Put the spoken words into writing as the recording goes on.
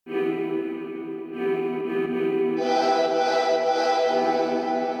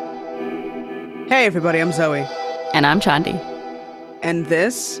Hey everybody, I'm Zoe. And I'm Chandi. And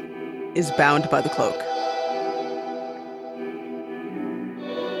this is Bound by the Cloak.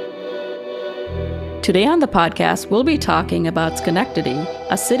 Today on the podcast, we'll be talking about Schenectady,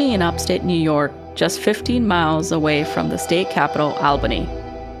 a city in upstate New York, just 15 miles away from the state capital, Albany.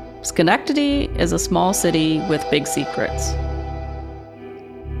 Schenectady is a small city with big secrets.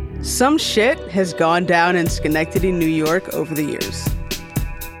 Some shit has gone down in Schenectady, New York over the years.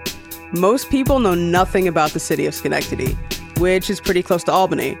 Most people know nothing about the city of Schenectady, which is pretty close to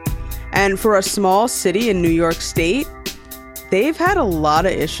Albany. And for a small city in New York State, they've had a lot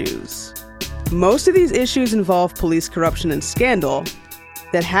of issues. Most of these issues involve police corruption and scandal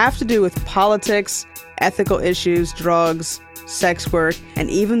that have to do with politics, ethical issues, drugs, sex work, and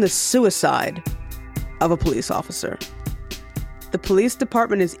even the suicide of a police officer. The police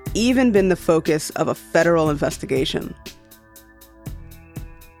department has even been the focus of a federal investigation.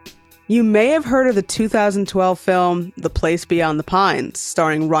 You may have heard of the 2012 film The Place Beyond the Pines,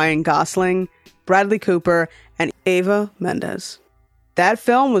 starring Ryan Gosling, Bradley Cooper, and Eva Mendes. That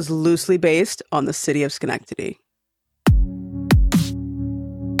film was loosely based on the city of Schenectady.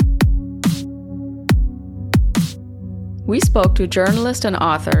 We spoke to journalist and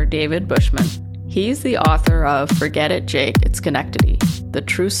author David Bushman. He's the author of Forget It, Jake, It's Schenectady, the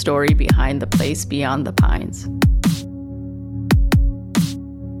true story behind The Place Beyond the Pines.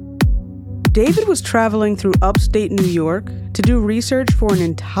 David was traveling through upstate New York to do research for an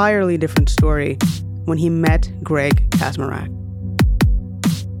entirely different story when he met Greg Kaczmarek.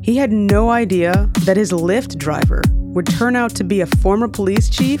 He had no idea that his Lyft driver would turn out to be a former police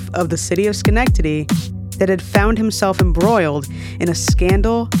chief of the city of Schenectady that had found himself embroiled in a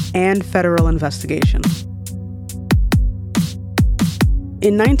scandal and federal investigation.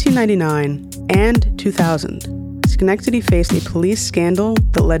 In 1999 and 2000, Schenectady faced a police scandal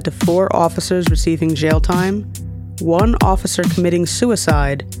that led to 4 officers receiving jail time, 1 officer committing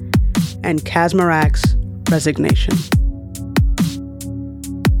suicide, and Kaczmarek's resignation.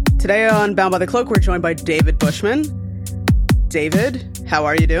 Today on Bound by the Cloak, we're joined by David Bushman. David, how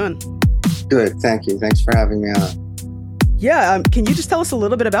are you doing? Good, thank you. Thanks for having me on. Yeah, can you just tell us a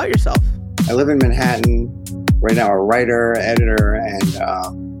little bit about yourself? I live in Manhattan, right now a writer, editor,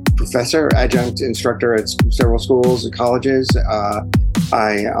 and professor, adjunct instructor at several schools and colleges.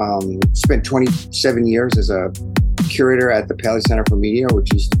 I spent 27 years as a curator at the Paley Center for Media,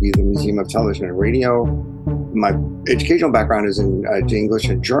 which used to be the Museum of Television and Radio. My educational background is in English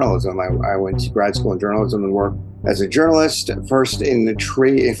and journalism. I went to grad school in journalism and worked as a journalist, first in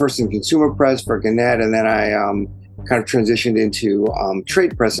consumer press for Gannett, and then I kind of transitioned into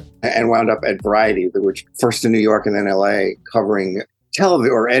trade press and wound up at Variety, which first in New York and then LA, covering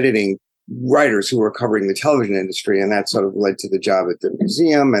television or editing writers who were covering the television industry. And that sort of led to the job at the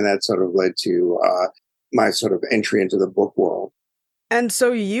museum. And that sort of led to my sort of entry into the book world. And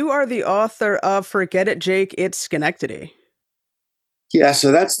so you are the author of Forget It, Jake, It's Schenectady. Yeah, so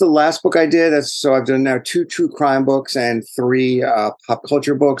that's the last book I did. So I've done now 2 true crime books and 3 pop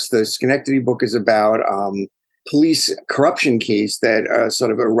culture books. The Schenectady book is about police corruption case that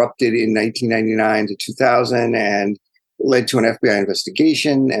sort of erupted in 1999 to 2000 and led to an FBI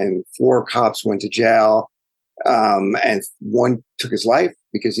investigation, and 4 cops went to jail, and 1 took his life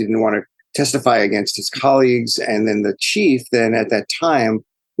because he didn't want to testify against his colleagues. And then the chief, then at that time,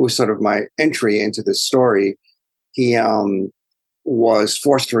 who was sort of my entry into this story, he was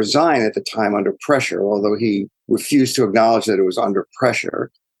forced to resign at the time under pressure, although he refused to acknowledge that it was under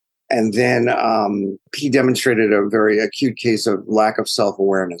pressure. And then he demonstrated a very acute case of lack of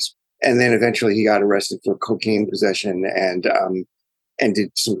self-awareness. And then eventually he got arrested for cocaine possession and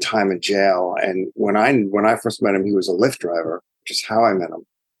did some time in jail. And when I first met him, he was a Lyft driver, which is how I met him.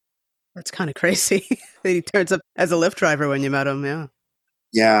 That's kind of crazy that he turns up as a Lyft driver when you met him, yeah.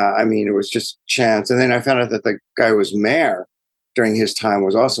 Yeah, I mean, it was just chance. And then I found out that the guy who was mayor during his time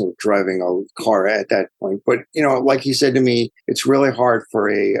was also driving a car at that point. But, you know, like he said to me, it's really hard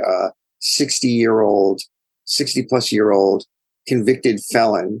for a 60-plus-year-old convicted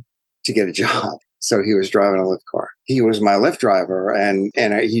felon to get a job. So he was driving a Lyft car. He was my Lyft driver, and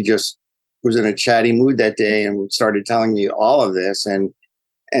he just was in a chatty mood that day and started telling me all of this. And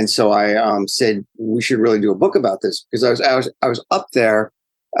so I said we should really do a book about this, because I was up there.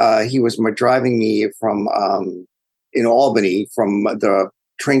 He was driving me from in Albany from the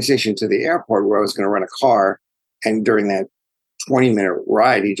train station to the airport where I was going to rent a car, and during that 20-minute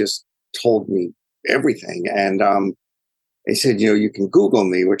ride, he just told me everything. And he said, you can Google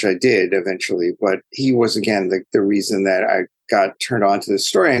me, which I did eventually. But he was, again, the reason that I got turned on to this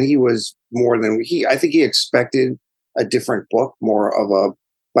story. And he was I think he expected a different book, more of a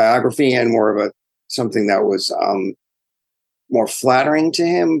biography and more of a something that was more flattering to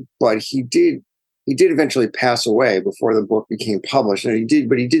him. But he did eventually pass away before the book became published, and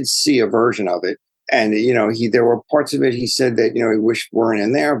he did see a version of it. And there were parts of it he said that he wished weren't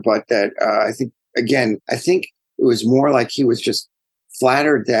in there, but that I think it was more like he was just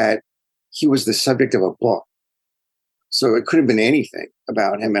flattered that he was the subject of a book. So it could have been anything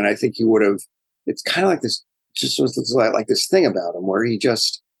about him, and I think he would have. It's kind of like this, just was like this thing about him where he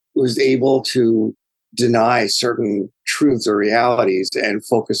just was able to deny certain truths or realities and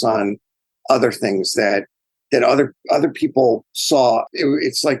focus on other things that other people saw.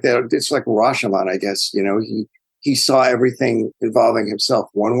 It's like that. It's like Rashomon, I guess. He saw everything involving himself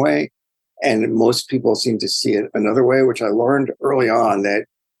one way, and most people seem to see it another way. Which I learned early on that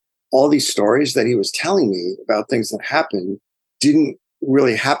all these stories that he was telling me about things that happened didn't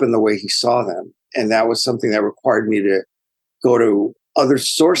really happen the way he saw them, and that was something that required me to go to other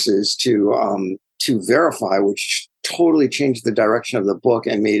sources to verify, which totally changed the direction of the book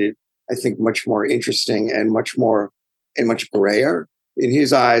and made it, I think, much more interesting and much grayer. In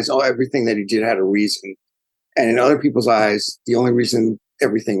his eyes, everything that he did had a reason. And in other people's eyes, the only reason that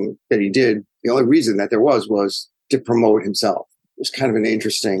there was to promote himself. It was kind of an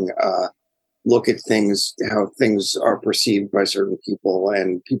interesting look at things, how things are perceived by certain people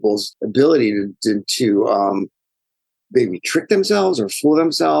and people's ability to maybe trick themselves or fool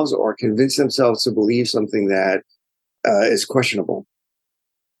themselves or convince themselves to believe something that is questionable.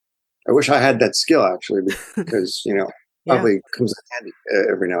 I wish I had that skill, actually, because, probably comes in handy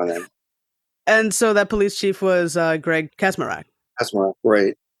every now and then. And so that police chief was Greg Kaczmarek. Kaczmarek,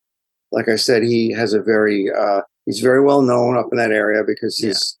 right. Like I said, he has he's very well known up in that area because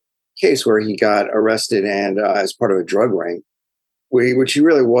his case where he got arrested and as part of a drug ring, which he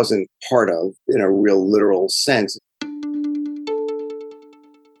really wasn't part of in a real literal sense.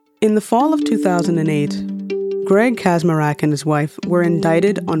 In the fall of 2008, Greg Kaczmarek and his wife were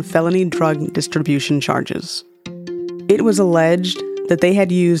indicted on felony drug distribution charges. It was alleged that they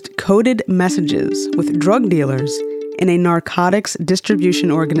had used coded messages with drug dealers in a narcotics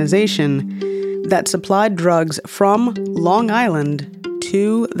distribution organization that supplied drugs from Long Island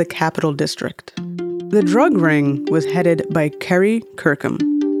to the Capital District. The drug ring was headed by Kerry Kirkham,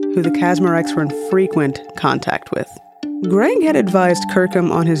 who the Kaczmareks were in frequent contact with. Greg had advised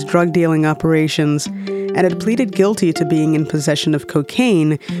Kirkham on his drug dealing operations and had pleaded guilty to being in possession of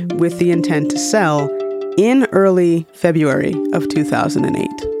cocaine with the intent to sell in early February of 2008.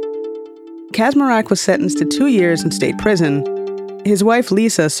 Kaczmarek was sentenced to 2 years in state prison. His wife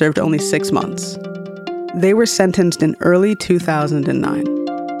Lisa served only 6 months. They were sentenced in early 2009.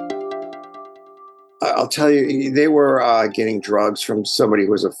 I'll tell you, they were getting drugs from somebody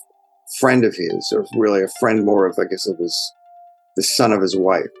who was a friend of his, or really a friend more of, I guess it was the son of his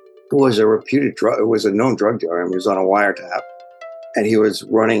wife, who was a reputed known drug dealer. He was on a wiretap, and he was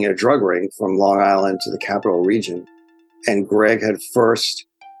running a drug ring from Long Island to the Capital Region. And Greg had first,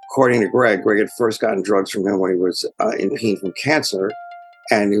 according to Greg had first gotten drugs from him when he was in pain from cancer,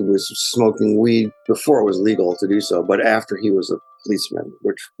 and he was smoking weed before it was legal to do so, but after he was a policeman,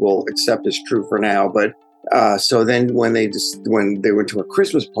 which we'll accept as true for now. But so then when they went to a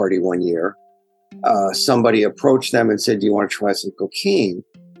Christmas party one year, somebody approached them and said, "Do you want to try some cocaine?"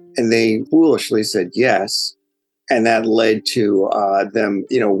 And they foolishly said yes. And that led to them,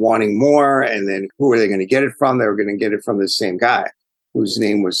 wanting more. And then who were they going to get it from? They were going to get it from the same guy whose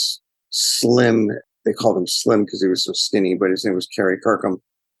name was Slim. They called him Slim because he was so skinny, but his name was Kerry Kirkham.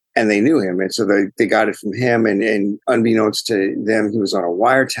 And they knew him. And so they got it from him. And unbeknownst to them, he was on a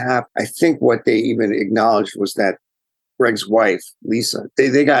wiretap. I think what they even acknowledged was that Greg's wife, Lisa,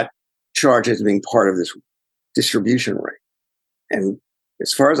 they got charged as being part of this distribution ring. And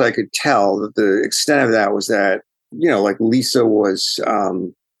as far as I could tell, the extent of that was that, like Lisa was,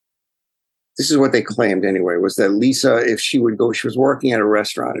 this is what they claimed anyway, was that Lisa, if she was working at a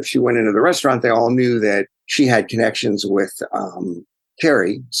restaurant. If she went into the restaurant, they all knew that she had connections with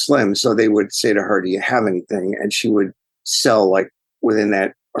Kerry, Slim. So they would say to her, "Do you have anything?" And she would sell like within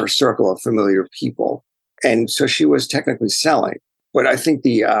her circle of familiar people. And so she was technically selling. But I think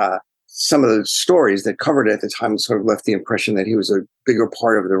some of the stories that covered it at the time sort of left the impression that he was a bigger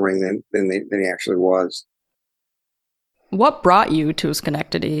part of the ring than he actually was. What brought you to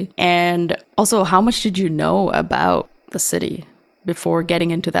Schenectady? And also, how much did you know about the city before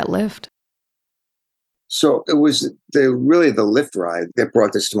getting into that Lyft? So it was really the Lyft ride that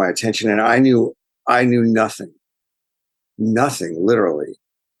brought this to my attention. And I knew nothing literally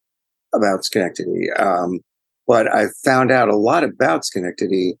about Schenectady. But I found out a lot about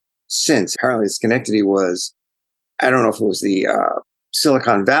Schenectady since. Apparently Schenectady was, I don't know if it was the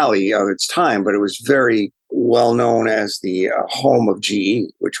Silicon Valley of its time, but it was very well known as the home of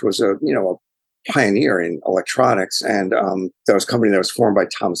GE, which was a pioneer in electronics, and that was a company that was formed by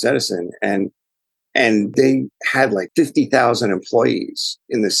Thomas Edison, and they had like 50,000 employees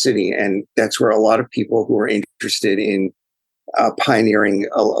in the city, and that's where a lot of people who were interested in pioneering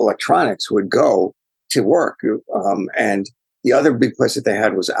electronics would go to work. And the other big place that they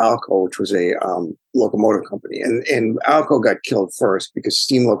had was Alco, which was a locomotive company. And Alco got killed first because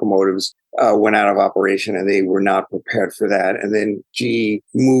steam locomotives went out of operation and they were not prepared for that. And then GE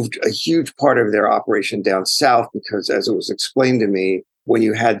moved a huge part of their operation down south because, as it was explained to me, when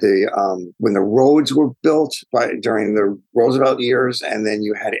you had when the roads were built during the Roosevelt years, and then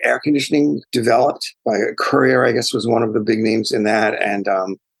you had air conditioning developed by Courier, I guess was one of the big names in that. And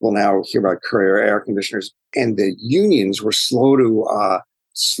we'll now hear about Courier air conditioners. And the unions were slow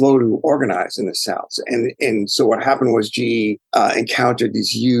to organize in the South. And so what happened was GE encountered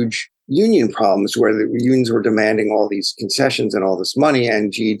these huge union problems where the unions were demanding all these concessions and all this money,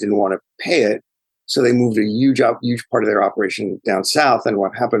 and GE didn't want to pay it. So they moved a huge part of their operation down south. And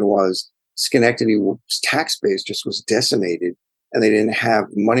what happened was Schenectady's tax base just was decimated, and they didn't have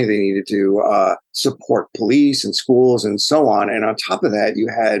money they needed to support police and schools and so on. And on top of that, you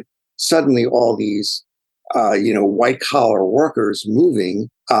had suddenly all these, white collar workers moving,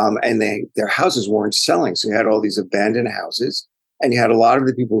 and their houses weren't selling. So you had all these abandoned houses, and you had a lot of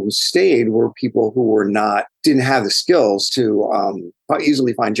the people who stayed were people who didn't have the skills to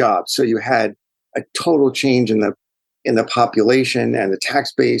easily find jobs. So you had a total change in the population and the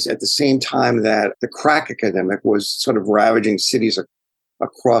tax base at the same time that the crack epidemic was sort of ravaging cities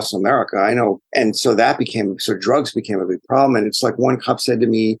across America. I know. And so drugs became a big problem. And it's like one cop said to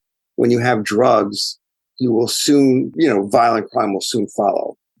me, when you have drugs, you will soon, violent crime will soon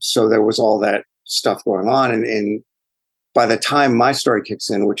follow. So there was all that stuff going on. And by the time my story kicks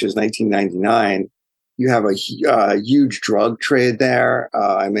in, which is 1999, you have a huge drug trade there.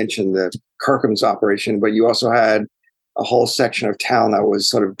 I mentioned the Kirkham's operation, but you also had a whole section of town that was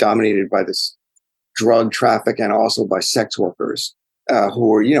sort of dominated by this drug traffic and also by sex workers who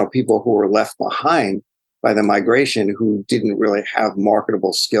were, people who were left behind by the migration who didn't really have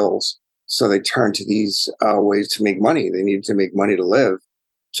marketable skills. So they turned to these ways to make money. They needed to make money to live.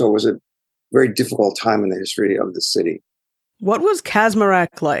 So it was a very difficult time in the history of the city. What was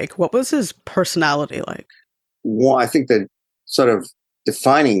Kaczmarek like? What was his personality like? Well, I think the sort of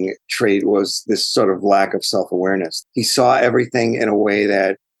defining trait was this sort of lack of self-awareness. He saw everything in a way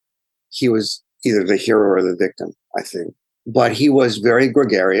that he was either the hero or the victim, I think. But he was very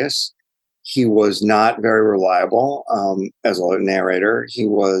gregarious. He was not very reliable as a narrator. He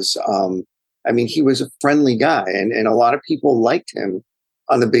was, he was a friendly guy. And a lot of people liked him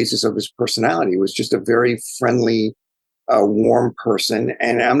on the basis of his personality. He was just a very friendly, warm person.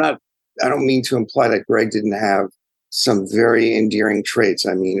 And I don't mean to imply that Greg didn't have some very endearing traits.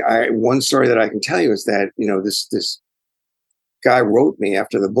 I mean, one story that I can tell you is that, this guy wrote me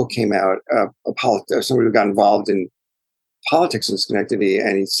after the book came out, somebody who got involved in politics in Schenectady,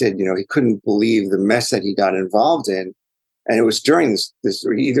 and he said, he couldn't believe the mess that he got involved in. And it was during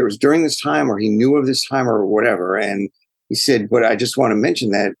either it was during this time or he knew of this time or whatever. And he said, but I just want to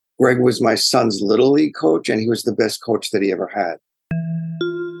mention that Greg was my son's Little League coach, and he was the best coach that he ever had.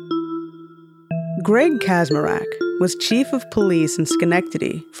 Greg Kaczmarek was chief of police in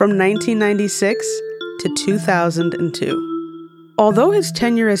Schenectady from 1996 to 2002. Although his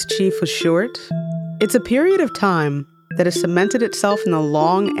tenure as chief was short, it's a period of time that has cemented itself in the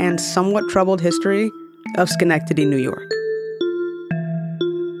long and somewhat troubled history of Schenectady, New York.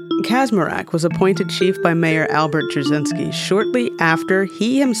 Kaczmarek was appointed chief by Mayor Albert Jasinski shortly after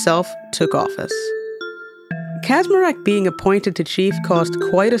he himself took office. Kaczmarek being appointed to chief caused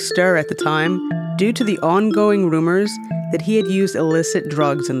quite a stir at the time due to the ongoing rumors that he had used illicit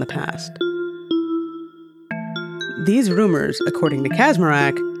drugs in the past. These rumors, according to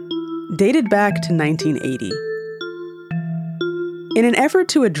Kaczmarek, dated back to 1980. In an effort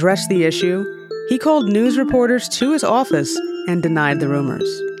to address the issue, he called news reporters to his office and denied the rumors.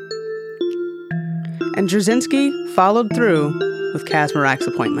 And Jasinski followed through with Kaczmarek's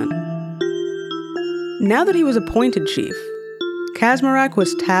appointment. Now that he was appointed chief, Kaczmarek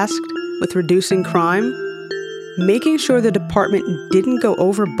was tasked with reducing crime, making sure the department didn't go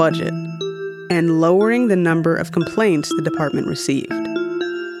over budget, and lowering the number of complaints the department received.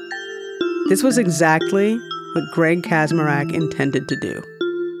 This was exactly what Greg Kaczmarek intended to do.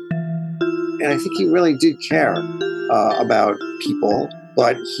 And I think he really did care about people,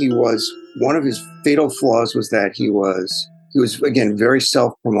 but one of his fatal flaws was that he was again, very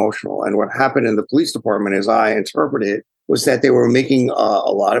self-promotional. And what happened in the police department, as I interpret it, was that they were making a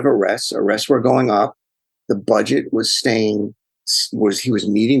lot of arrests. Arrests were going up. The budget was he was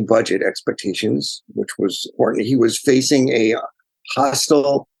meeting budget expectations, which was important. He was facing a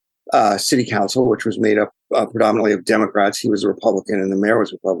hostile city council, which was made up predominantly of Democrats. He was a Republican and the mayor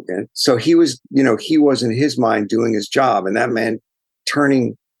was Republican. So he was in his mind doing his job. And that meant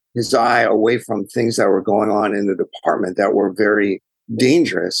turning his eye away from things that were going on in the department that were very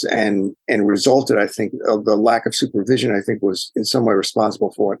dangerous and resulted, I think, of the lack of supervision, I think, was in some way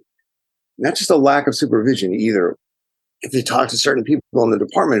responsible for it. Not just a lack of supervision either. If you talk to certain people in the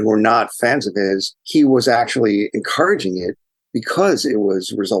department who were not fans of his, he was actually encouraging it because it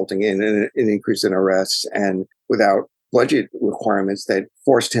was resulting in an increase in arrests and without budget requirements that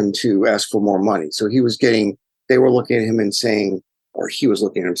forced him to ask for more money. So they were looking at him and saying, or he was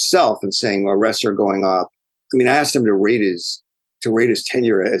looking at himself and saying, arrests are going up. I mean, I asked him to rate his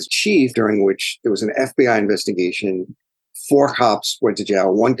tenure as chief, during which there was an FBI investigation. 4 cops went to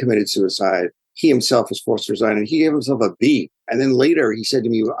jail. 1 committed suicide. He himself was forced to resign, and he gave himself a B. And then later he said to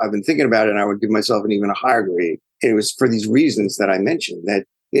me, I've been thinking about it, and I would give myself an even a higher grade. And it was for these reasons that I mentioned. And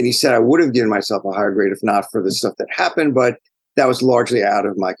he said, I would have given myself a higher grade if not for the stuff that happened, but that was largely out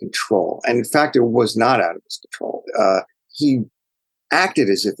of my control. And in fact, it was not out of his control. He acted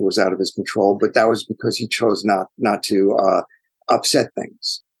as if it was out of his control, but that was because he chose not to upset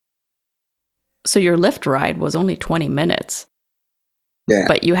things. So your Lyft ride was only 20 minutes. Yeah.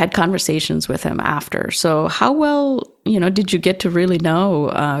 But you had conversations with him after. So how well, did you get to really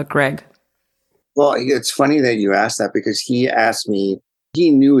know Greg? Well, it's funny that you asked that, because he asked me, he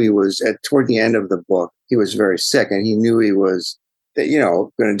knew he was toward the end of the book, he was very sick, and he knew he was,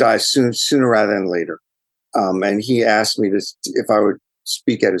 going to die sooner rather than later. And he asked me if I would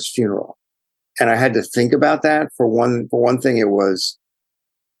speak at his funeral. And I had to think about that. For one thing, it was,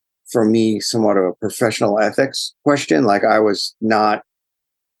 for me, somewhat of a professional ethics question. Like, I was not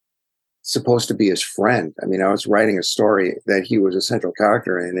supposed to be his friend. I mean, I was writing a story that he was a central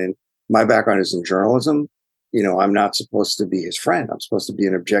character in, and my background is in journalism. I'm not supposed to be his friend. I'm supposed to be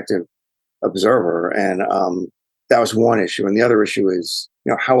an objective observer. And that was one issue. And the other issue is,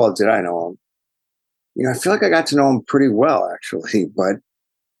 how well did I know him? I feel like I got to know him pretty well, actually, but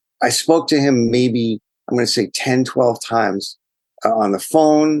I spoke to him maybe, I'm going to say 10, 12 times on the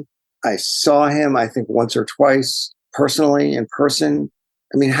phone. I saw him, I think, once or twice personally, in person.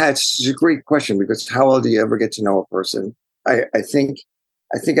 I mean, it's a great question, because how well do you ever get to know a person? I think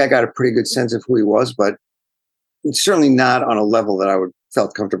I got a pretty good sense of who he was, but it's certainly not on a level that I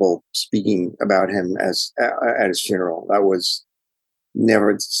felt comfortable speaking about him at his funeral. That was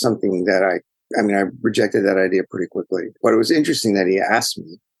never something that I rejected that idea pretty quickly. But it was interesting that he asked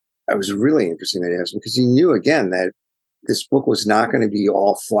me. It was really interesting that he asked me, because he knew, again, that this book was not going to be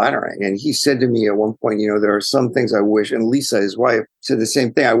all flattering. And he said to me at one point, there are some things I wish, and Lisa, his wife, said the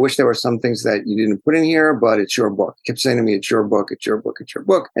same thing. I wish there were some things that you didn't put in here, but it's your book. He kept saying to me, it's your book, it's your book, it's your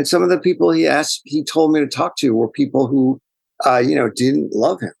book. And some of the people he told me to talk to were people who, didn't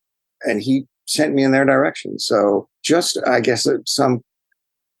love him. And he sent me in their direction. So just, I guess, a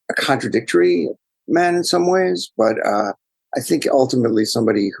contradictory man in some ways, but I think ultimately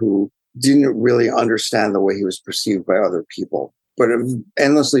somebody who didn't really understand the way he was perceived by other people, but an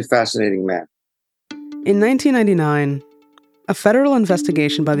endlessly fascinating man. In 1999, a federal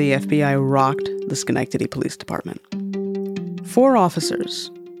investigation by the FBI rocked the Schenectady Police Department. 4 officers,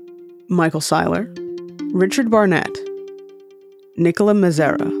 Michael Seiler, Richard Barnett, Nicola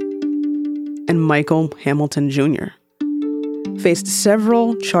Mazzara, and Michael Hamilton Jr., faced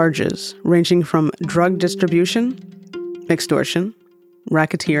several charges ranging from drug distribution, extortion,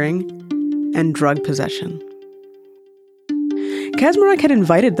 racketeering, and drug possession. Kaczmarek had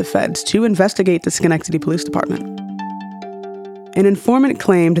invited the feds to investigate the Schenectady Police Department. An informant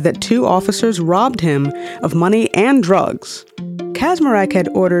claimed that 2 officers robbed him of money and drugs. Kaczmarek had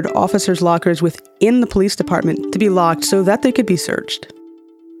ordered officers' lockers within the police department to be locked so that they could be searched.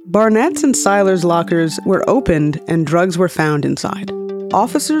 Barnett's and Seiler's lockers were opened and drugs were found inside.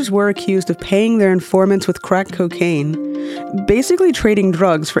 Officers were accused of paying their informants with crack cocaine, basically trading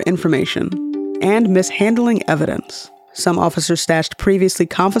drugs for information, and mishandling evidence. Some officers stashed previously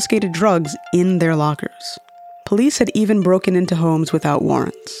confiscated drugs in their lockers. Police had even broken into homes without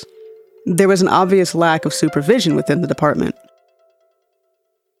warrants. There was an obvious lack of supervision within the department.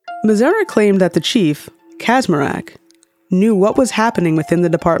 Mazzara claimed that the chief, Kaczmarek, knew what was happening within the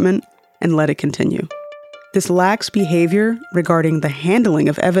department and let it continue. This lax behavior regarding the handling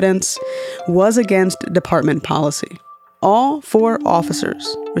of evidence was against department policy. All 4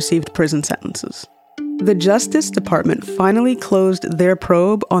 officers received prison sentences. The Justice Department finally closed their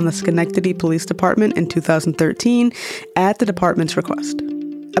probe on the Schenectady Police Department in 2013 at the department's request,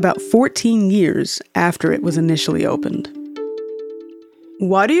 about 14 years after it was initially opened.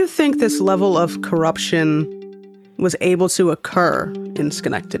 Why do you think this level of corruption was able to occur in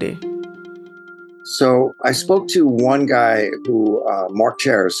Schenectady? So I spoke to one guy who, Mark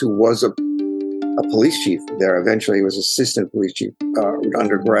Charis, who was a police chief there. Eventually he was assistant police chief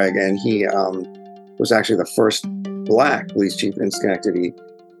under Greg, and he was actually the first Black police chief in Schenectady.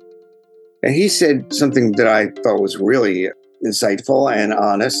 And he said something that I thought was really insightful and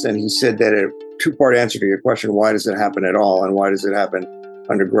honest. And he said that a two-part answer to your question, why does it happen at all? And why does it happen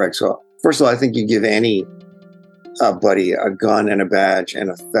under Greg? So first of all, I think you give any buddy a gun and a badge and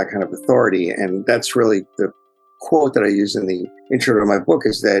that kind of authority. And that's really the quote that I use in the intro to my book,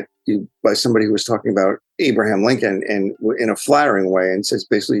 is that by somebody who was talking about Abraham Lincoln and in a flattering way, and says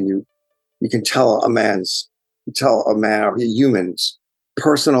basically you can tell a human's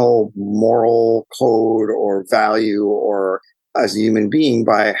personal moral code or value or as a human being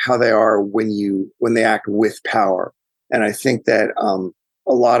by how they are when they act with power. And I think that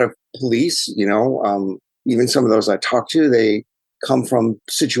a lot of police, even some of those I talk to, they come from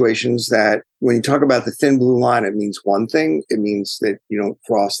situations that when you talk about the thin blue line, it means one thing. It means that you don't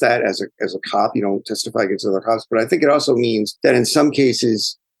cross that as a cop. You don't testify against other cops. But I think it also means that in some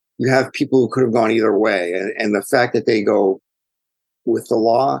cases, you have people who could have gone either way. And the fact that they go with the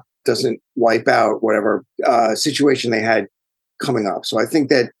law doesn't wipe out whatever situation they had coming up. So I think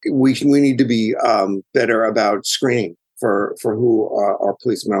that we need to be better about screening for who our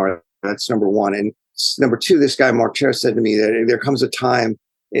policemen are. That's number one. And number two, this guy, Mark Charis, said to me that there comes a time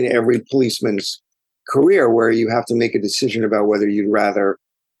in every policeman's career where you have to make a decision about whether you'd rather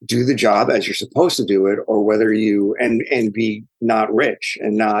do the job as you're supposed to do it, or whether you and be not rich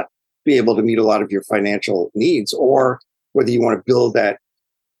and not be able to meet a lot of your financial needs, or whether you want to build that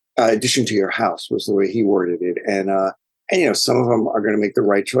addition to your house, was the way he worded it. And some of them are going to make the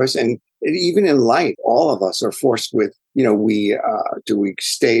right choice. And even in life, all of us are forced with, do we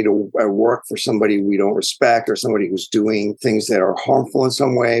stay to work for somebody we don't respect, or somebody who's doing things that are harmful in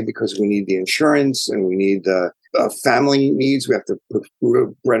some way because we need the insurance and we need the family needs. We have to put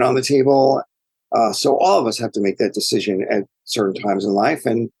bread on the table. So all of us have to make that decision at certain times in life.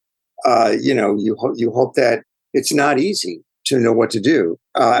 And, you hope that it's not easy to know what to do.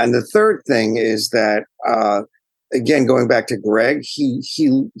 And the third thing is that, again, going back to Greg,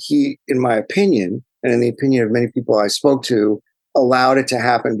 he, in my opinion, and in the opinion of many people I spoke to, allowed it to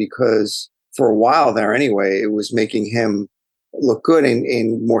happen because for a while there anyway, it was making him look good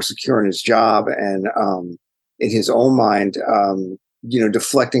and more secure in his job and in his own mind,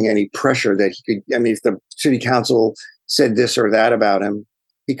 deflecting any pressure that he could. I mean, if the city council said this or that about him,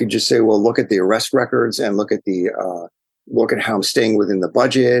 he could just say, well, look at the arrest records and look at how I'm staying within the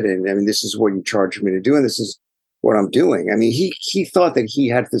budget. And I mean, this is what you charged me to do. And this is what I'm doing. I mean, he thought that he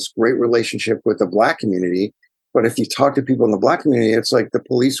had this great relationship with the Black community, but if you talk to people in the Black community, it's like the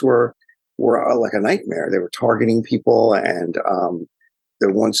police were like a nightmare. They were targeting people, and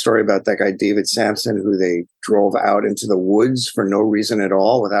the one story about that guy David Sampson, who they drove out into the woods for no reason at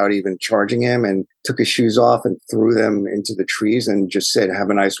all, without even charging him, and took his shoes off and threw them into the trees and just said, "Have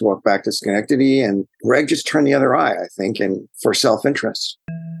a nice walk back to Schenectady." And Greg just turned the other eye, I think, and for self-interest.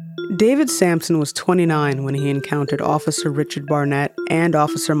 David Sampson was 29 when he encountered Officer Richard Barnett and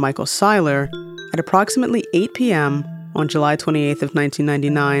Officer Michael Seiler at approximately 8 p.m. on July 28th of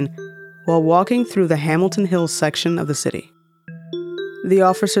 1999 while walking through the Hamilton Hills section of the city. The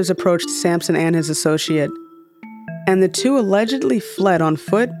officers approached Sampson and his associate, and the two allegedly fled on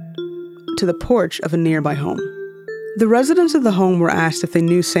foot to the porch of a nearby home. The residents of the home were asked if they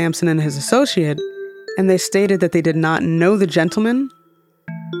knew Sampson and his associate, and they stated that they did not know the gentleman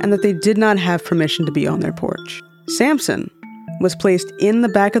and that they did not have permission to be on their porch. Sampson was placed in the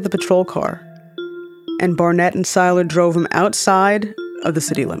back of the patrol car, and Barnett and Seiler drove him outside of the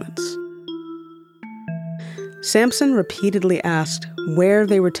city limits. Sampson repeatedly asked where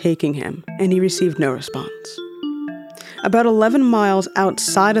they were taking him, and he received no response. About 11 miles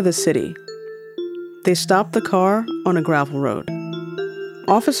outside of the city, they stopped the car on a gravel road.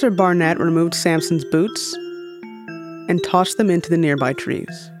 Officer Barnett removed Sampson's boots and tossed them into the nearby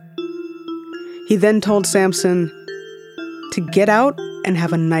trees. He then told Sampson to get out and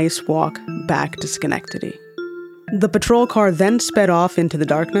have a nice walk back to Schenectady. The patrol car then sped off into the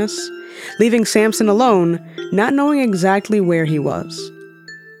darkness, leaving Sampson alone, not knowing exactly where he was.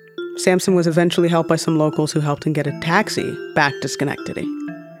 Sampson was eventually helped by some locals who helped him get a taxi back to Schenectady.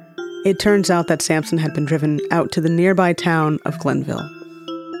 It turns out that Sampson had been driven out to the nearby town of Glenville.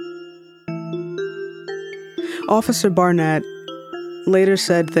 Officer Barnett later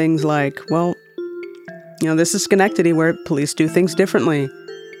said things like, well, this is Schenectady where police do things differently.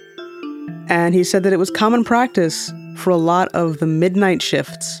 And he said that it was common practice for a lot of the midnight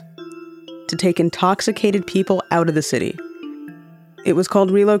shifts to take intoxicated people out of the city. It was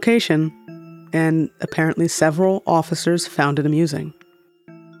called relocation, and apparently several officers found it amusing.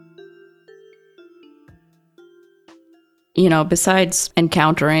 Besides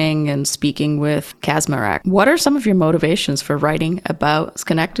encountering and speaking with Kaczmarek, what are some of your motivations for writing about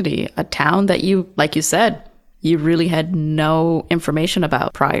Schenectady, a town that you, like you said, you really had no information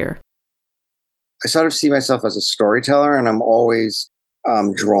about prior? I sort of see myself as a storyteller, and I'm always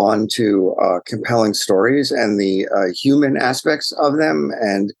drawn to compelling stories and the human aspects of them.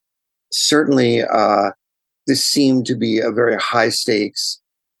 And certainly, this seemed to be a very high stakes.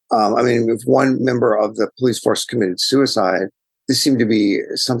 If one member of the police force committed suicide, this seemed to be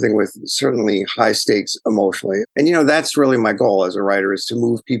something with certainly high stakes emotionally. And, that's really my goal as a writer, is to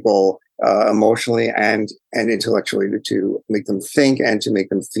move people emotionally and intellectually, to make them think and to make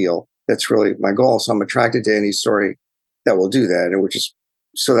them feel. That's really my goal. So I'm attracted to any story that will do that, and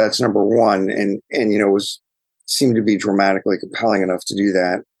so that's number one. And seemed to be dramatically compelling enough to do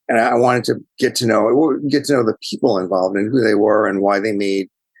that. And I wanted to get to know the people involved and who they were and why they made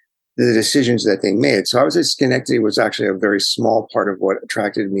the decisions that they made. So I would say Schenectady was actually a very small part of what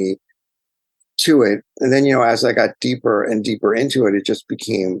attracted me to it. And then, as I got deeper and deeper into it, it just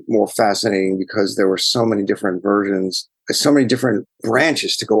became more fascinating because there were so many different versions, so many different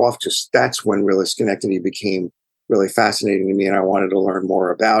branches to go off to. That's when really Schenectady became really fascinating to me, and I wanted to learn more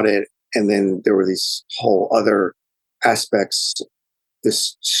about it. And then there were these whole other aspects.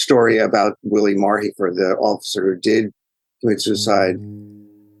 This story about Willie Marhafer, the officer who did commit suicide.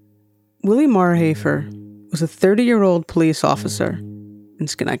 Willie Marhafer was a 30-year-old police officer in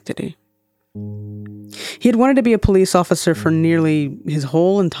Schenectady. He had wanted to be a police officer for nearly his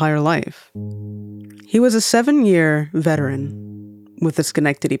whole entire life. He was a 7-year veteran with the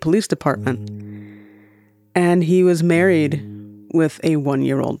Schenectady Police Department, and he was married with a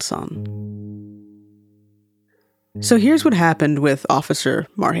 1-year-old son. So here's what happened with Officer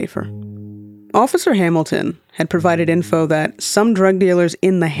Marhafer. Officer Hamilton had provided info that some drug dealers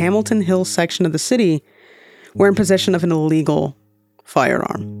in the Hamilton Hill section of the city were in possession of an illegal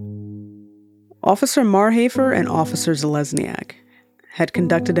firearm. Officer Marhafer and Officer Zelezniak had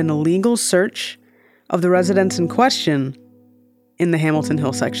conducted an illegal search of the residence in question in the Hamilton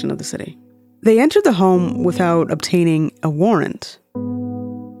Hill section of the city. They entered the home without obtaining a warrant.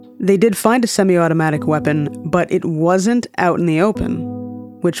 They did find a semi-automatic weapon, but it wasn't out in the open,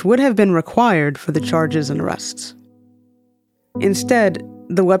 which would have been required for the charges and arrests. Instead,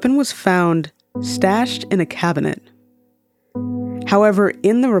 the weapon was found stashed in a cabinet. However,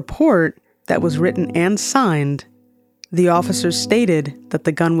 in the report that was written and signed, the officers stated that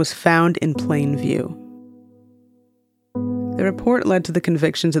the gun was found in plain view. The report led to the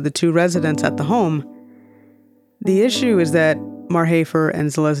convictions of the 2 residents at the home. The issue is that Marhafer and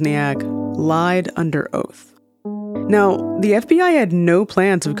Zelezniak lied under oath. Now, the FBI had no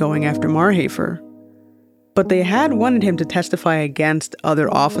plans of going after Marhafer, but they had wanted him to testify against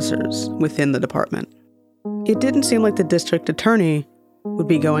other officers within the department. It didn't seem like the district attorney would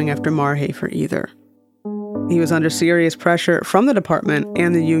be going after Marhafer either. He was under serious pressure from the department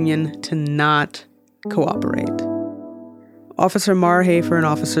and the union to not cooperate. Officer Marhafer and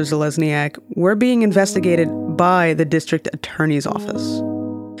Officer Zelezniak were being investigated by the district attorney's office.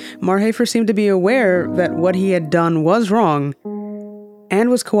 Marhafer seemed to be aware that what he had done was wrong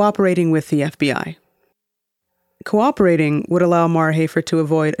and was cooperating with the FBI. Cooperating would allow Marhafer to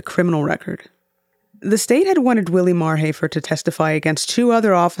avoid a criminal record. The state had wanted Willie Marhafer to testify against 2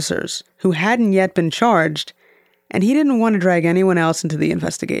 other officers who hadn't yet been charged, and he didn't want to drag anyone else into the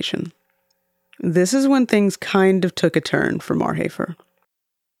investigation. This is when things kind of took a turn for Marhafer.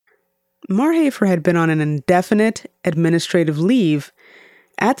 Marhafer had been on an indefinite administrative leave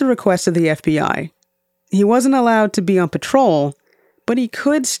at the request of the FBI. He wasn't allowed to be on patrol, but he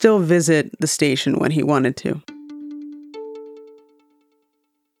could still visit the station when he wanted to.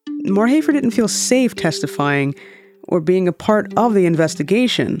 Marhafer didn't feel safe testifying or being a part of the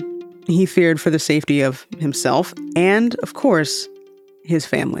investigation. He feared for the safety of himself and, of course, his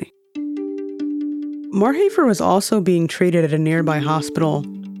family. Marhafer was also being treated at a nearby hospital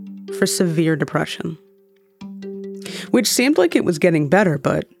for severe depression, which seemed like it was getting better,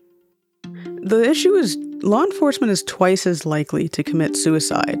 but the issue is law enforcement is twice as likely to commit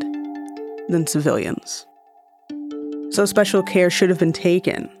suicide than civilians. So special care should have been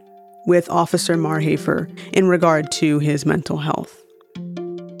taken with Officer Marhafer in regard to his mental health.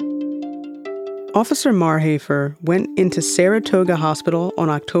 Officer Marhafer went into Saratoga Hospital on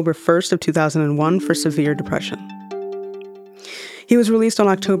October 1st of 2001 for severe depression. He was released on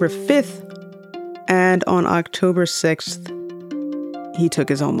October 5th, and on October 6th, he took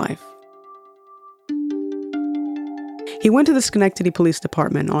his own life. He went to the Schenectady Police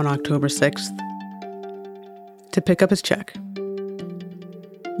Department on October 6th to pick up his check.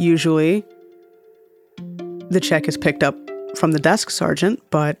 Usually, the check is picked up from the desk sergeant,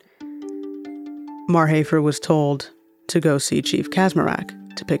 but Marhafer was told to go see Chief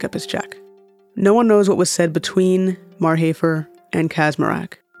Kaczmarek to pick up his check. No one knows what was said between Marhafer and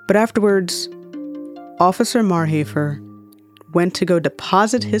Kaczmarek, but afterwards, Officer Marhafer went to go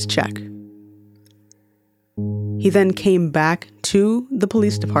deposit his check. He then came back to the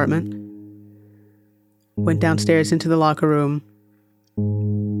police department, went downstairs into the locker room,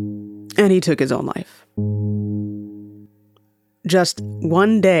 and he took his own life. Just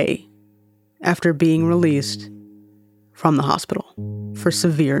one day after being released from the hospital for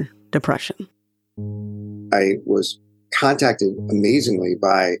severe depression. I was contacted amazingly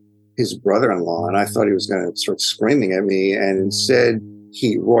by his brother-in-law, and I thought he was going to start screaming at me. And instead,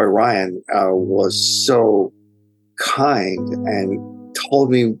 Roy Ryan, was so kind and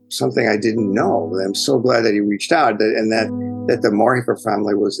told me something I didn't know. I'm so glad that he reached out, that the Marhafer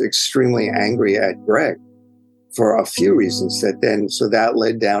family was extremely angry at Greg for a few reasons. So that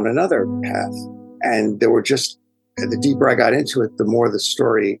led down another path. And there were just, the deeper I got into it, the more the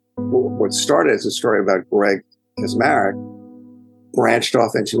story, what started as a story about Greg Kaczmarek, branched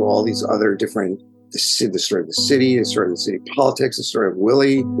off into all these other different, the story of the city, the story of the city politics, the story of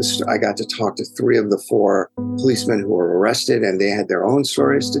Willie. I got to talk to 3 of the 4 policemen who were arrested, and they had their own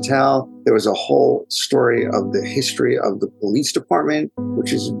stories to tell. There was a whole story of the history of the police department,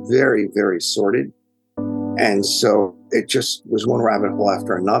 which is very, very sordid. And so it just was one rabbit hole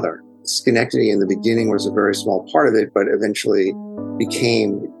after another. Schenectady in the beginning was a very small part of it, but eventually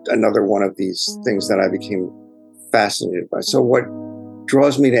became another one of these things that I became fascinated by. So what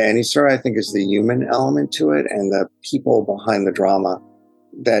draws me to any story, I think, is the human element to it and the people behind the drama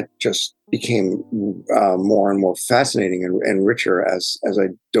that just became more and more fascinating and richer as I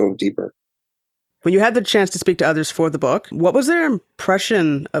dove deeper. When you had the chance to speak to others for the book, what was their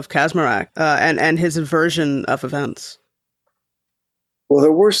impression of Kaczmarek and his version of events? Well,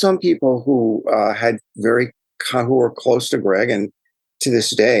 there were some people who who were close to Greg, and to this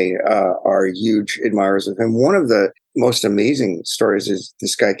day are huge admirers of him. One of the most amazing stories is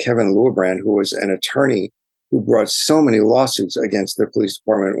this guy, Kevin Lewebrand, who was an attorney who brought so many lawsuits against the police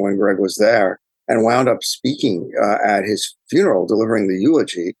department when Greg was there, and wound up speaking at his funeral, delivering the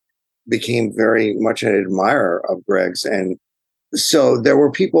eulogy, became very much an admirer of Greg's. And so there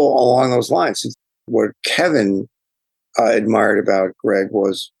were people along those lines. What Kevin admired about Greg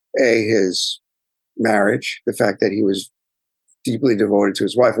was, his marriage, the fact that he was deeply devoted to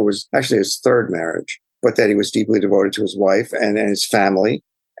his wife. It was actually his 3rd marriage, but that he was deeply devoted to his wife and his family,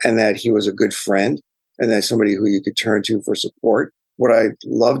 and that he was a good friend, and that somebody who you could turn to for support. What I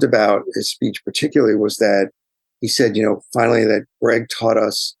loved about his speech particularly was that he said, finally that Greg taught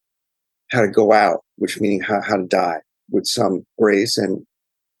us how to go out, which meaning how to die with some grace. And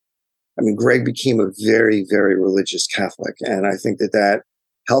I mean, Greg became a very, very religious Catholic. And I think that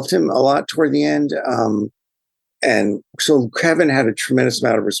helped him a lot toward the end. And so Kevin had a tremendous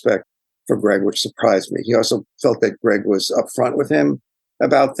amount of respect for Greg, which surprised me. He also felt that Greg was upfront with him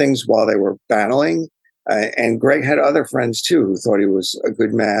about things while they were battling. And Greg had other friends too, who thought he was a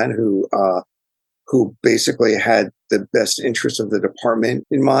good man, who basically had the best interests of the department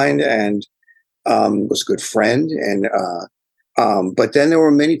in mind, and was a good friend. And but then there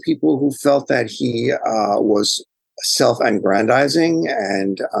were many people who felt that he was self-aggrandizing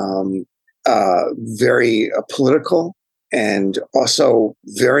and very political, and also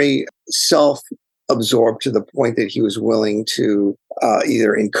very self-absorbed to the point that he was willing to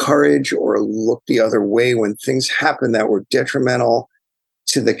either encourage or look the other way when things happened that were detrimental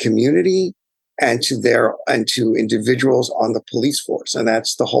to the community and to individuals on the police force. And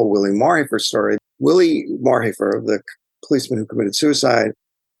that's the whole Willie Marhafer story. Willie Marhafer, the policeman who committed suicide,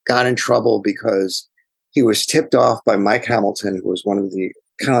 got in trouble because he was tipped off by Mike Hamilton, who was one of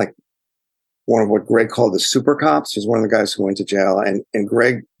what Greg called the super cops. He was one of the guys who went to jail. And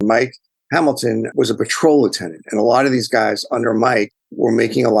Mike Hamilton was a patrol lieutenant. And a lot of these guys under Mike were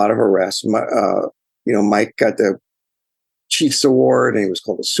making a lot of arrests. Mike got the Chief's Award, and he was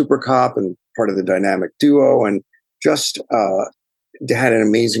called a super cop and part of the dynamic duo, and just had an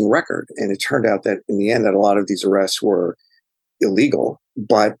amazing record. And it turned out that in the end that a lot of these arrests were illegal,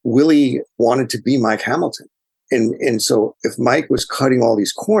 but Willie wanted to be Mike Hamilton. And so if Mike was cutting all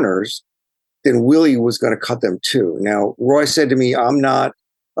these corners, then Willie was going to cut them too. Now, Roy said to me, I'm not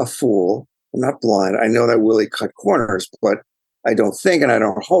a fool. I'm not blind. I know that Willie cut corners, but I don't think and I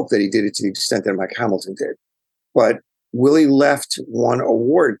don't hope that he did it to the extent that Mike Hamilton did. But Willie left one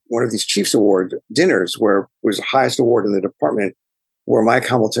award, one of these Chiefs Award dinners, where it was the highest award in the department, where Mike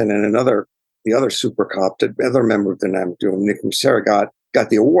Hamilton and the other super cop, the other member of the NAM, Nick Sarah, got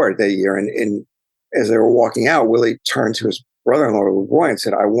the award that year. And as they were walking out, Willie turned to his brother-in-law, Roy, and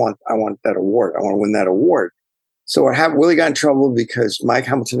said, I want that award. I want to win that award. So what happened, Willie got in trouble because Mike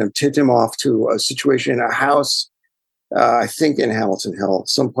Hamilton had tipped him off to a situation, a house, I think in Hamilton Hill,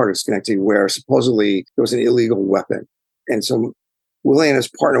 some part of Schenectady, where supposedly there was an illegal weapon. And so Willie and his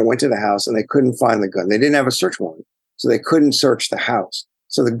partner went to the house and they couldn't find the gun. They didn't have a search warrant, so they couldn't search the house.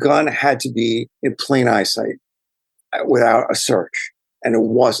 So the gun had to be in plain eyesight without a search. And it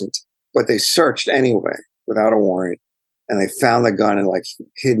wasn't. But they searched anyway without a warrant. And they found the gun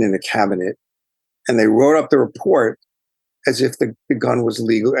hidden in a cabinet. And they wrote up the report as if the gun was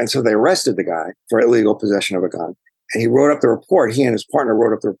legal. And so they arrested the guy for illegal possession of a gun. And he wrote up the report. He and his partner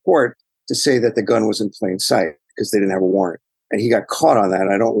wrote up the report to say that the gun was in plain sight because they didn't have a warrant. And he got caught on that.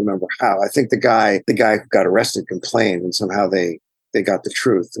 I don't remember how. I think the guy who got arrested complained, and somehow they got the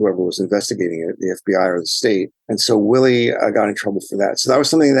truth, whoever was investigating it, the FBI or the state. And so Willie got in trouble for that. So that was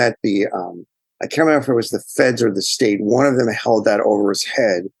something that I can't remember if it was the feds or the state, one of them held that over his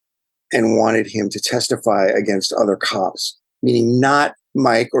head and wanted him to testify against other cops, meaning not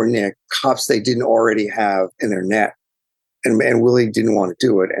Mike or Nick, cops they didn't already have in their net. And Willie didn't want to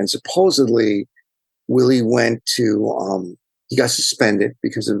do it. And supposedly Willie went to, he got suspended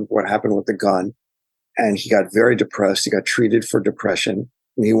because of what happened with the gun. And he got very depressed. He got treated for depression.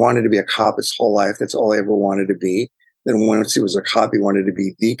 And he wanted to be a cop his whole life. That's all he ever wanted to be. Then once he was a cop, he wanted to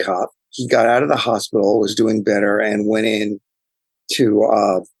be the cop. He got out of the hospital, was doing better, and went in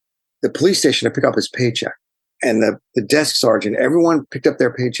to the police station to pick up his paycheck. And the desk sergeant, everyone picked up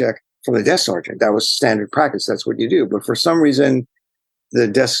their paycheck from the desk sergeant. That was standard practice. That's what you do. But for some reason, the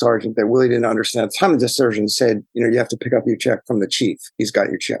desk sergeant that Willie didn't understand at the time, the desk sergeant said, you have to pick up your check from the chief. He's got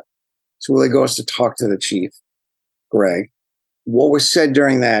your check. So Willie goes to talk to the chief, Greg. What was said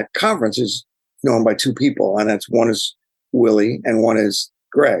during that conference is known by two people, and that's one is Willie and one is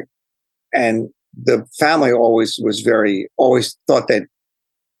Greg. And the family always thought that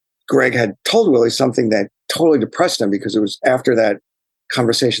Greg had told Willie something that totally depressed him, because it was after that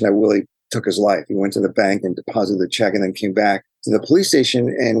conversation that Willie took his life. He went to the bank and deposited the check and then came back to the police station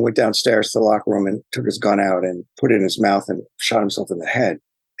and went downstairs to the locker room and took his gun out and put it in his mouth and shot himself in the head.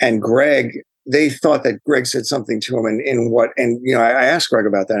 And Greg, they thought that Greg said something to him I asked Greg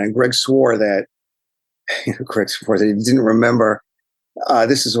about that, and Greg swore that, he didn't remember.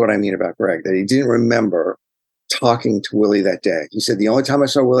 This is what I mean about Greg, that he didn't remember talking to Willie that day. He said, the only time I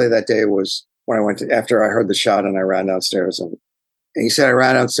saw Willie that day was when after I heard the shot and I ran downstairs. And he said, I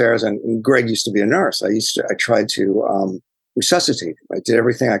ran downstairs, and Greg used to be a nurse. I tried to resuscitate him. I did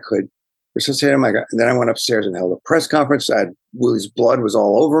everything I could. Resuscitate him. And then I went upstairs and held a press conference. Willie's blood was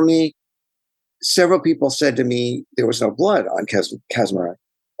all over me. Several people said to me there was no blood on Kaczmarek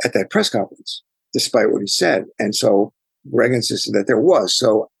at that press conference, despite what he said. And so Greg insisted that there was.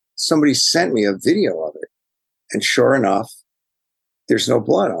 So somebody sent me a video of it. And sure enough, there's no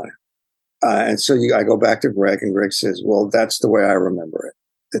blood on it. And so I go back to Greg, and Greg says, well, that's the way I remember it,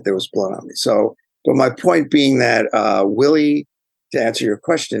 that there was blood on me. So, but my point being that Willie, to answer your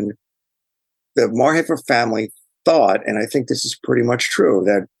question, the Marhafer family thought, and I think this is pretty much true,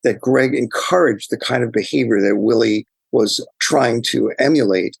 that Greg encouraged the kind of behavior that Willie was trying to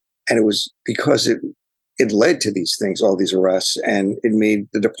emulate. And it was because it led to these things, all these arrests, and it made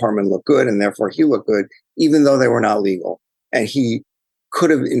the department look good, and therefore he looked good, even though they were not legal. And he could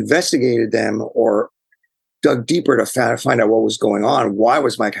have investigated them or dug deeper to find out what was going on. Why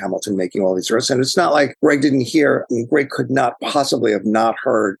was Mike Hamilton making all these arrests? And it's not like Greg didn't hear. I mean, Greg could not possibly have not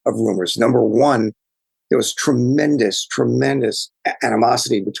heard of rumors. Number one, there was tremendous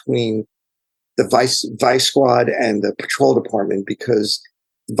animosity between the vice squad and the patrol department, because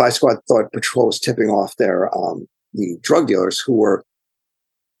the vice squad thought patrol was tipping off the drug dealers who were.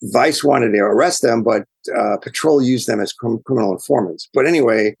 Vice wanted to arrest them, but patrol used them as criminal informants. But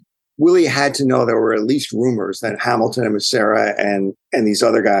anyway, Willie had to know there were at least rumors that Hamilton and Becerra and these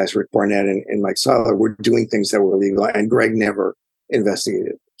other guys, Rick Barnett and Mike Seiler, were doing things that were illegal, and Greg never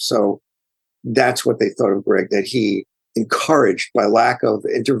investigated. So that's what they thought of Greg, that he encouraged, by lack of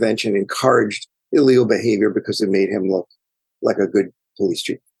intervention, encouraged illegal behavior because it made him look like a good police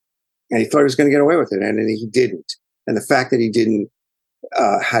chief. And he thought he was going to get away with it, and he didn't. And the fact that he didn't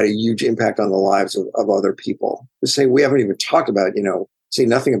had a huge impact on the lives of other people. To say we haven't even talked about, say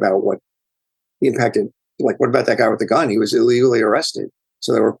nothing about what the impact. Like, what about that guy with the gun? He was illegally arrested.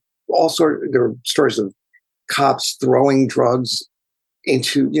 So there were stories of cops throwing drugs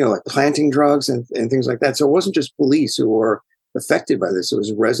into, like planting drugs and things like that. So it wasn't just police who were affected by this. It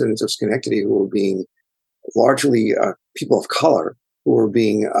was residents of Schenectady who were being largely people of color who were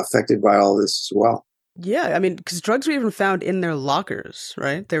being affected by all this as well. Yeah, I mean, because drugs were even found in their lockers,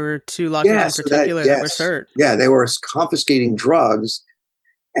 right? There were 2 lockers in particular that were searched. Yeah, they were confiscating drugs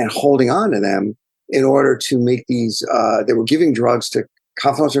and holding on to them in order to make these, they were giving drugs to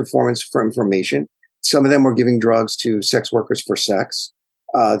confidential informants for information. Some of them were giving drugs to sex workers for sex.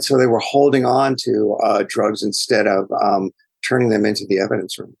 So they were holding on to drugs instead of turning them into the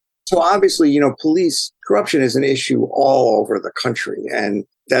evidence room. So obviously, police corruption is an issue all over the country. And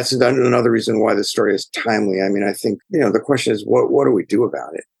that's another reason why this story is timely. I mean, I think, the question is, what do we do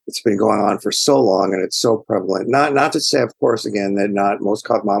about it? It's been going on for so long and it's so prevalent. Not to say, of course, again, that not most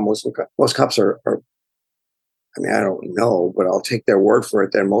cops are, I mean, I don't know, but I'll take their word for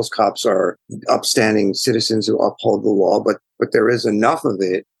it that most cops are upstanding citizens who uphold the law. But there is enough of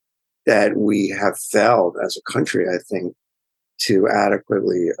it that we have failed as a country, I think, to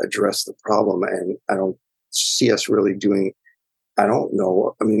adequately address the problem. And I don't see us really doing, I don't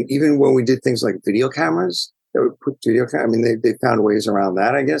know. I mean, even when we did things like video cameras, they would put I mean, they found ways around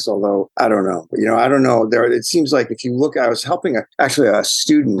that, I guess, although I don't know. I don't know. It seems like if you look, I was helping a high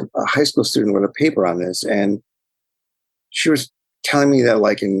school student with a paper on this, and she was telling me that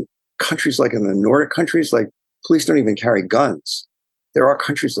like in countries like in the Nordic countries, like police don't even carry guns. There are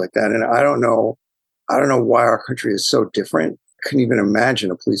countries like that. And I don't know why our country is so different. I couldn't even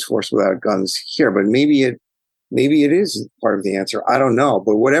imagine a police force without guns here, but maybe it is part of the answer. I don't know.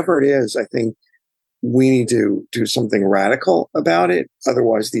 But whatever it is, I think we need to do something radical about it.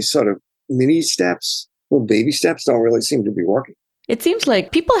 Otherwise, these sort of mini steps, little baby steps, don't really seem to be working. It seems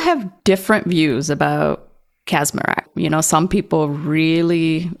like people have different views about Kaczmarek. Some people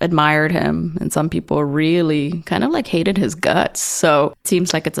really admired him and some people really kind of like hated his guts. So it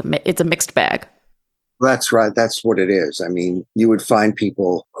seems like it's a mixed bag. That's right. That's what it is. I mean, you would find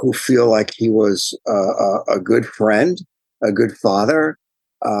people who feel like he was a good friend, a good father,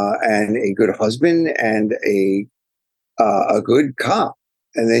 and a good husband and a good cop.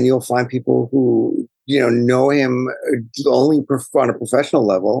 And then you'll find people who, know him only on a professional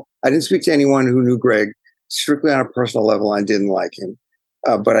level. I didn't speak to anyone who knew Greg strictly on a personal level and didn't like him.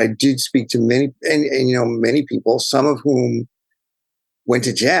 But I did speak to many, and many people, some of whom went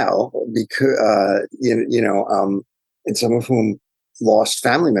to jail because, and some of whom lost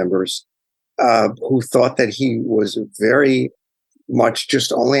family members who thought that he was very much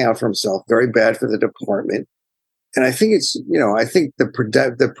just only out for himself, very bad for the department. And I think it's, I think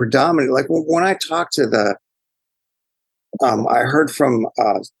the predominant, like when I talked to I heard from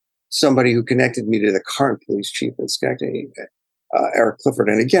somebody who connected me to the current police chief in Schenectady, Eric Clifford.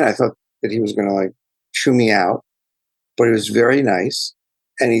 And again, I thought that he was going to like chew me out, but he was very nice.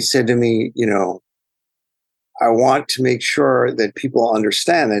 And he said to me, I want to make sure that people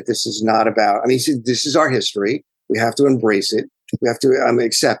understand that this is not about, he said, this is our history. We have to embrace it. We have to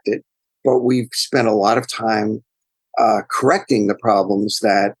accept it. But we've spent a lot of time correcting the problems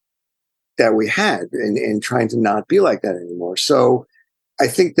that we had and trying to not be like that anymore. So I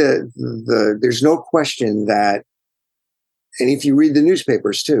think that there's no question that, and if you read the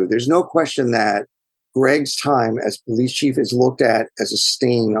newspapers too, there's no question that Greg's time as police chief is looked at as a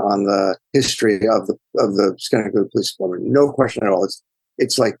stain on the history of the Schenectady Police Department. No question at all.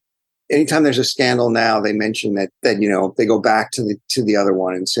 It's like anytime there's a scandal now, they mention that they go back to the other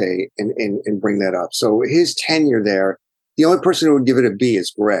one and say and bring that up. So his tenure there, the only person who would give it a B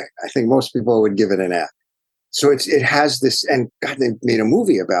is Greg. I think most people would give it an F. So it has this, and God, they made a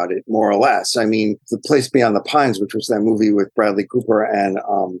movie about it, more or less. I mean, The Place Beyond the Pines, which was that movie with Bradley Cooper and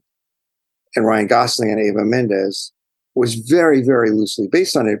Ryan Gosling and Eva Mendes, was very, very loosely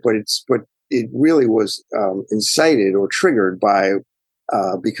based on it, but it really was incited or triggered by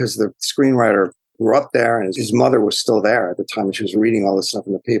because the screenwriter grew up there and his mother was still there at the time and she was reading all this stuff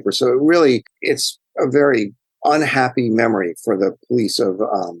in the paper. So it's a very unhappy memory for the police of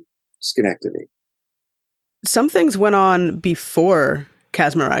Schenectady. Some things went on before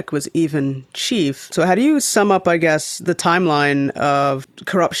Kaczmarek was even chief. So how do you sum up, I guess, the timeline of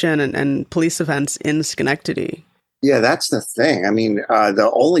corruption and police events in Schenectady? Yeah, that's the thing. I mean, the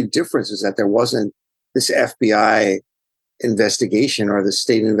only difference is that there wasn't this FBI investigation or the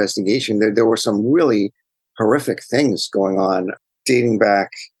state investigation. There were some really horrific things going on dating back,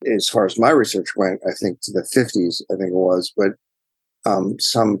 as far as my research went, I think to the 50s, I think it was. But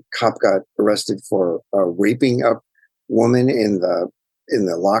some cop got arrested for raping a woman in in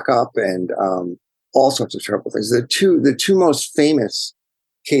the lockup and all sorts of terrible things. The two most famous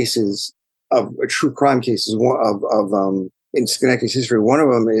cases of true crime cases in Schenectady's history. One of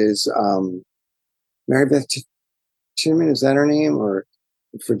them is Mary Beth Tinman. Is that her name? Or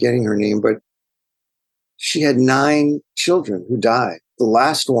I'm forgetting her name, but she had 9 children who died. The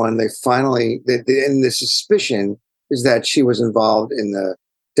last one, and the suspicion is that she was involved in the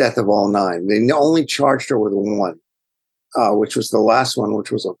death of all 9. They only charged her with one, which was the last one,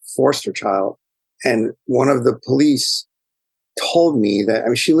 which was a foster child. And one of the police told me that, I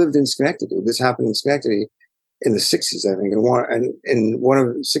mean, she lived in Schenectady. This happened in Schenectady in the 60s, I think. And in one of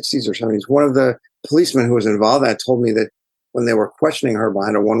the 60s or 70s, one of the policemen who was involved in that told me that when they were questioning her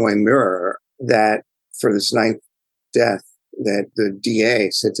behind a one-way mirror, that for this 9th death, that the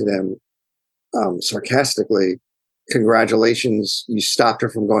DA said to them sarcastically, "Congratulations, you stopped her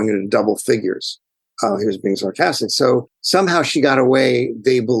from going into double figures." He was being sarcastic. So somehow she got away,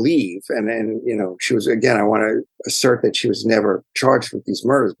 they believe. And she was, again, I want to assert that she was never charged with these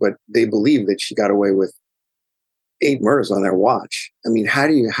murders, but they believe that she got away with 8 murders on their watch. I mean, how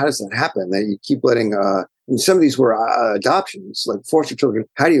does that happen? That you keep letting, and some of these were adoptions, like foster children.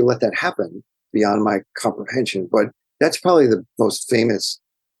 How do you let that happen? Beyond my comprehension. But that's probably the most famous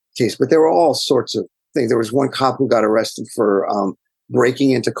case. But there were all sorts of things. There was one cop who got arrested for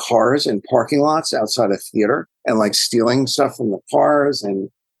breaking into cars and parking lots outside a theater and like stealing stuff from the cars, and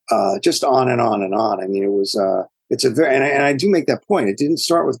just on and on and on. I mean, it was it's a very, and I do make that point. It didn't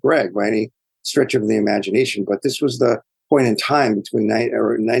start with Greg by any stretch of the imagination, but this was the point in time between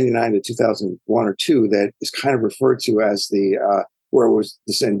 99 to 2001 or 2 that is kind of referred to as the where it was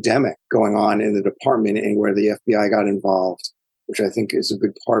this endemic going on in the department and where the FBI got involved, which I think is a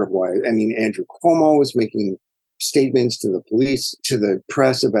big part of why. I mean, Andrew Cuomo was making statements to the police, to the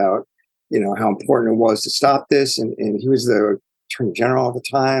press about, how important it was to stop this. And he was the attorney general at the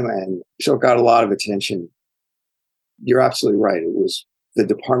time. And so it got a lot of attention. You're absolutely right. It was the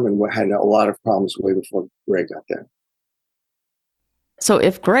department had a lot of problems way before Greg got there. So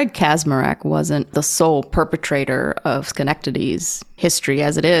if Greg Kaczmarek wasn't the sole perpetrator of Schenectady's history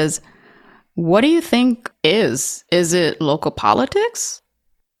as it is, what do you think is? Is it local politics?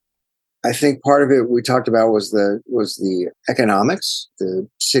 I think part of it we talked about was the economics. The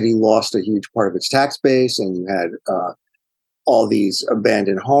city lost a huge part of its tax base, and you had all these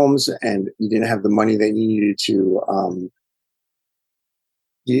abandoned homes, and you didn't have the money that you needed to.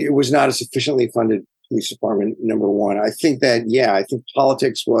 It was not a sufficiently funded police department, number one. I think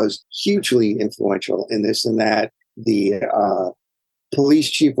politics was hugely influential in this, and that the police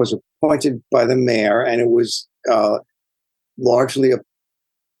chief was appointed by the mayor, and it was largely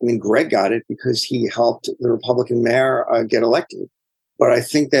Greg got it because he helped the Republican mayor get elected. But I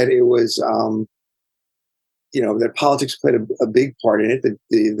think that it was, that politics played a big part in it.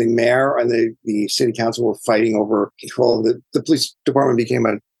 The mayor and the city council were fighting over control of the police department. Became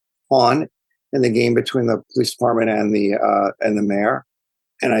a pawn in the game between the police department and the mayor.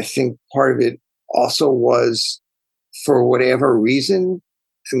 And I think part of it also was, for whatever reason,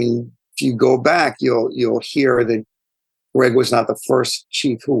 if you go back, you'll hear that Greg was not the first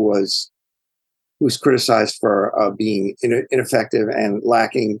chief who was criticized for being ineffective and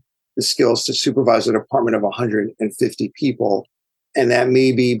lacking the skills to supervise a department of 150 people. And that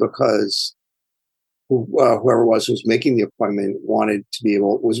may be because whoever was who was making the appointment wanted to be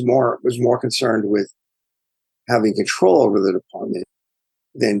was more concerned with having control over the department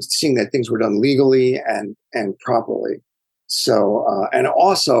than seeing that things were done legally and properly. So, and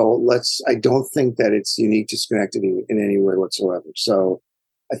also I don't think that it's unique to Schenectady in any way whatsoever. So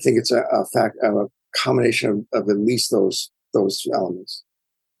I think it's a combination of at least those elements.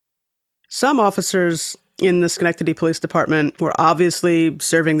 Some officers in the Schenectady Police Department were obviously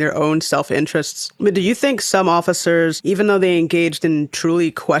serving their own self-interests. But do you think some officers, even though they engaged in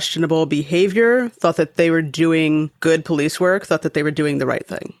truly questionable behavior, thought that they were doing good police work, thought that they were doing the right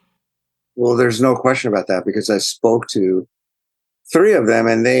thing? Well, there's no question about that, because I spoke to 3 of them,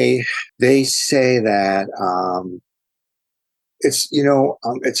 and they say that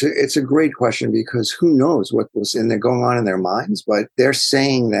it's a great question, because who knows what was going on in their minds, but they're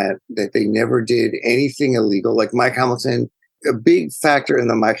saying that they never did anything illegal. Like Mike Hamilton, a big factor in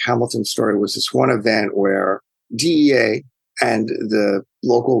the Mike Hamilton story was this one event where DEA and the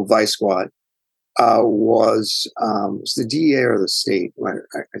local vice squad was the DEA or the state? I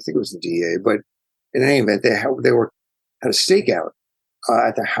think it was the DEA, but in any event, they had a stakeout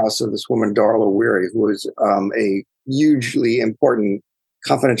at the house of this woman, Darla Weary, who was a hugely important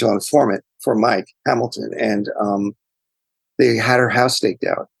confidential informant for Mike Hamilton. And they had her house staked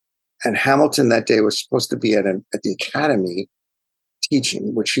out. And Hamilton that day was supposed to be at the academy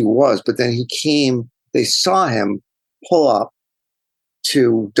teaching, which he was. But then they saw him pull up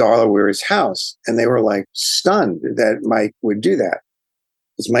to Darla Weary's house, and they were like stunned that Mike would do that,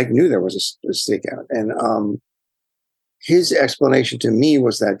 because Mike knew there was a stakeout. And his explanation to me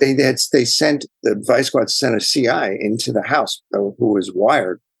was that the Vice Squad sent a CI into the house who was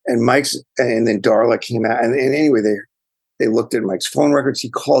wired, and then Darla came out, and anyway, they looked at Mike's phone records. He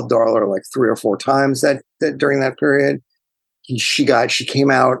called Darla like 3 or 4 times that during that period. She came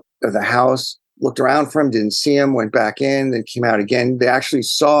out of the house, looked around for him, didn't see him, went back in, then came out again. They actually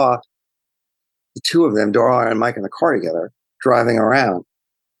saw the two of them, Darla and Mike, in the car together, driving around.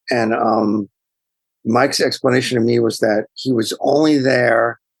 And Mike's explanation to me was that he was only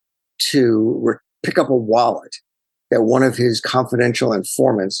there to pick up a wallet that one of his confidential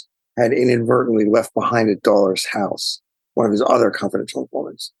informants had inadvertently left behind at Darla's house, one of his other confidential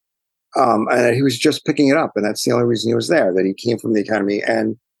informants. And that he was just picking it up. And that's the only reason he was there, that he came from the academy.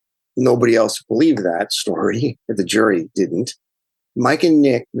 And nobody else believed that story, but the jury didn't. Mike and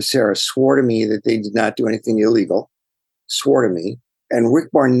Nick Becerra swore to me that they did not do anything illegal, swore to me. And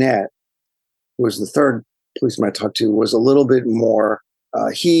Rick Barnett, who was the third policeman I talked to, was a little bit more,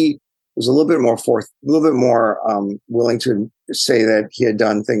 he was a little bit more willing to say that he had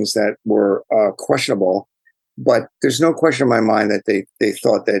done things that were questionable. But there's no question in my mind that they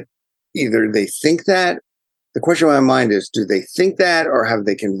thought that either they think that. The question in my mind is, do they think that, or have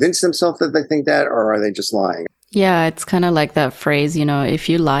they convinced themselves that they think that, or are they just lying? Yeah, it's kind of like that phrase, if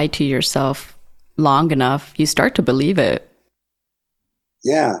you lie to yourself long enough, you start to believe it.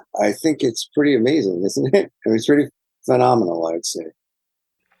 Yeah, I think it's pretty amazing, isn't it? I mean, it's pretty phenomenal, I'd say.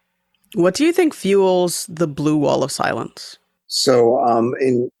 What do you think fuels the blue wall of silence? So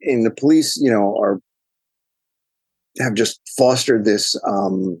in the police, have just fostered this.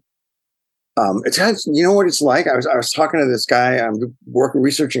 It's kind of, what it's like. I was talking to this guy. I'm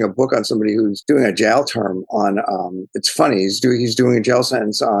researching a book on somebody who's doing a jail term on. It's funny. He's doing a jail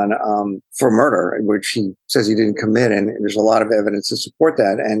sentence on for murder, which he says he didn't commit, and there's a lot of evidence to support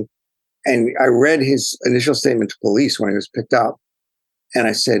that. And I read his initial statement to police when he was picked up, and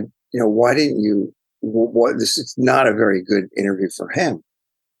I said, why didn't you? This is not a very good interview for him.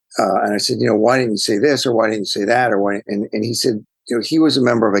 And I said, why didn't you say this, or why didn't you say that, or why? And he said, he was a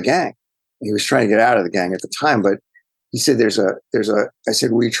member of a gang. He was trying to get out of the gang at the time, but he said, I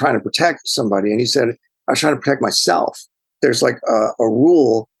said, were you trying to protect somebody? And he said, I was trying to protect myself. There's like a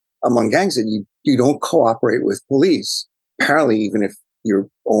rule among gangs that you don't cooperate with police. Apparently, even if your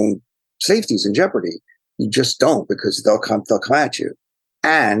own safety is in jeopardy, you just don't, because they'll come at you.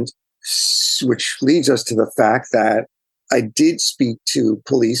 And which leads us to the fact that I did speak to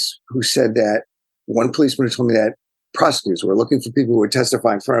police who said that one policeman told me that prosecutors were looking for people who would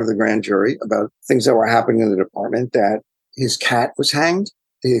testify in front of the grand jury about things that were happening in the department, that his cat was hanged.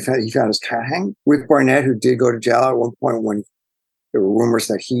 He found his cat hanged. Rick Barnett, who did go to jail at one point when there were rumors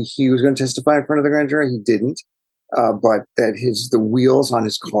that he was going to testify in front of the grand jury, he didn't. But that the wheels on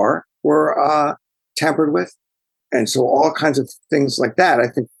his car were tampered with. And so all kinds of things like that. I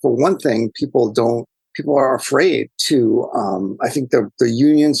think for one thing, people are afraid to, I think the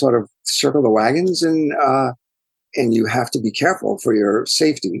union sort of circle the wagons, and you have to be careful for your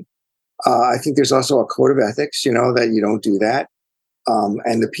safety. I think there's also a code of ethics, that you don't do that.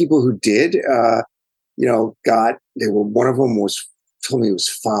 And the people who did, one of them told me he was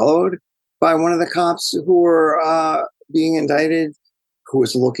followed by one of the cops who were being indicted, who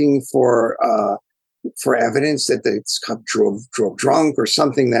was looking for evidence that the cop drove drunk or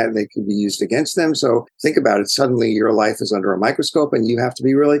something that they could be used against them. So think about it. Suddenly your life is under a microscope and you have to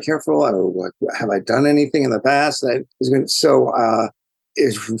be really careful. Have I done anything in the past that is going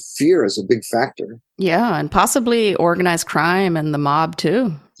to, fear is a big factor. Yeah. And possibly organized crime and the mob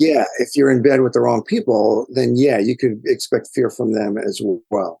too. Yeah. If you're in bed with the wrong people, then yeah, you could expect fear from them as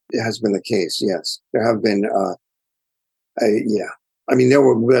well. It has been the case. Yes. There have been, yeah. I mean,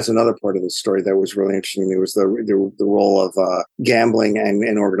 that's another part of the story that was really interesting. There was the role of gambling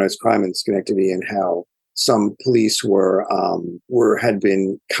and organized crime in Schenectady, and how some police had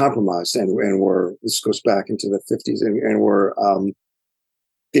been compromised and were, this goes back into the 50s, and were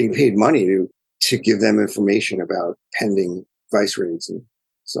getting paid money to give them information about pending vice raids and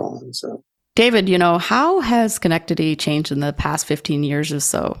so on. So, David, how has Schenectady changed in the past 15 years or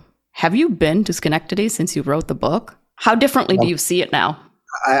so? Have you been to Schenectady since you wrote the book? How differently do you see it now?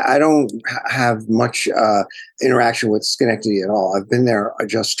 I don't have much interaction with Schenectady at all. I've been there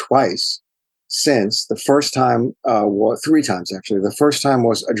just twice since. The first time, 3 times actually. The first time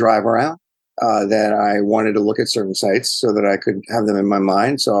was a drive around that I wanted to look at certain sites so that I could have them in my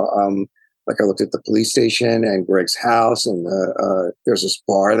mind. So Like I looked at the police station and Greg's house, and there's this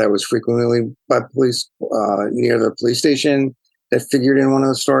bar that was frequently by police near the police station that figured in one of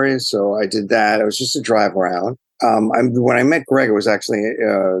the stories. So I did that. It was just a drive around. When I met Greg, it was actually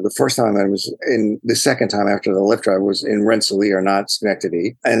the first time I met him was the second time after the Lyft drive was in Rensselaer, not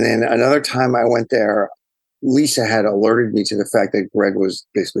Schenectady. And then another time I went there, Lisa had alerted me to the fact that Greg was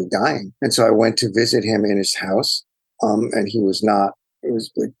basically dying. And so I went to visit him in his house, and he was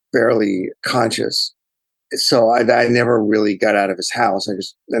like barely conscious. So I never really got out of his house. And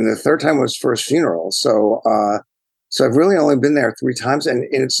the third time was for his funeral. So I've really only been there 3 times, and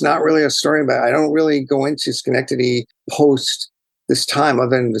it's not really a story about, I don't really go into Schenectady post this time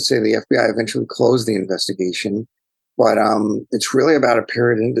other than to say the FBI eventually closed the investigation. But it's really about a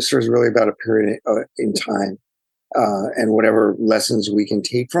period, the story is really about a period in time, and whatever lessons we can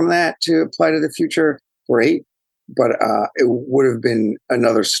take from that to apply to the future, great. But it would have been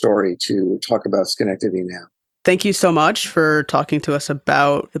another story to talk about Schenectady now. Thank you so much for talking to us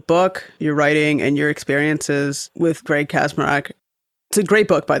about the book, your writing, and your experiences with Greg Kaczmarek. It's a great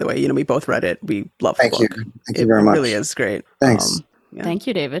book, by the way. You know, we both read it. We love the book. Thank you very much. It really is great. Thanks. Yeah. Thank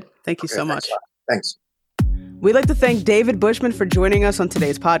you, David. Thank you so much. Thanks. We'd like to thank David Bushman for joining us on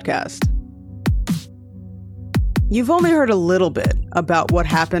today's podcast. You've only heard a little bit about what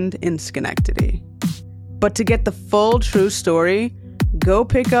happened in Schenectady. But to get the full true story, go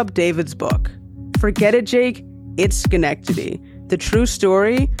pick up David's book. Forget it, Jake. It's Schenectady, the true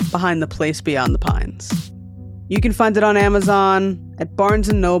story behind the place beyond the pines. You can find it on Amazon, at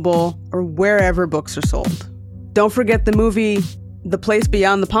Barnes & Noble, or wherever books are sold. Don't forget the movie The Place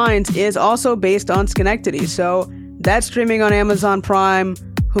Beyond the Pines is also based on Schenectady, so that's streaming on Amazon Prime,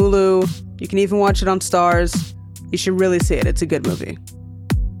 Hulu. You can even watch it on Stars. You should really see it. It's a good movie.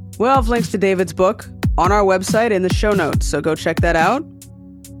 We'll have links to David's book on our website in the show notes, so go check that out.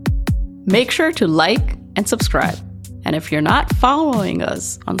 Make sure to like and subscribe. And if you're not following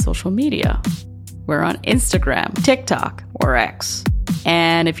us on social media, we're on Instagram, TikTok, or X.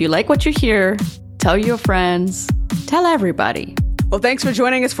 And if you like what you hear, tell your friends, tell everybody. Well, thanks for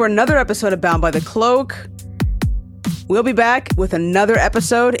joining us for another episode of Bound by the Cloak. We'll be back with another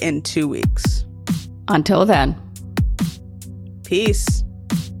episode in 2 weeks. Until then. Peace.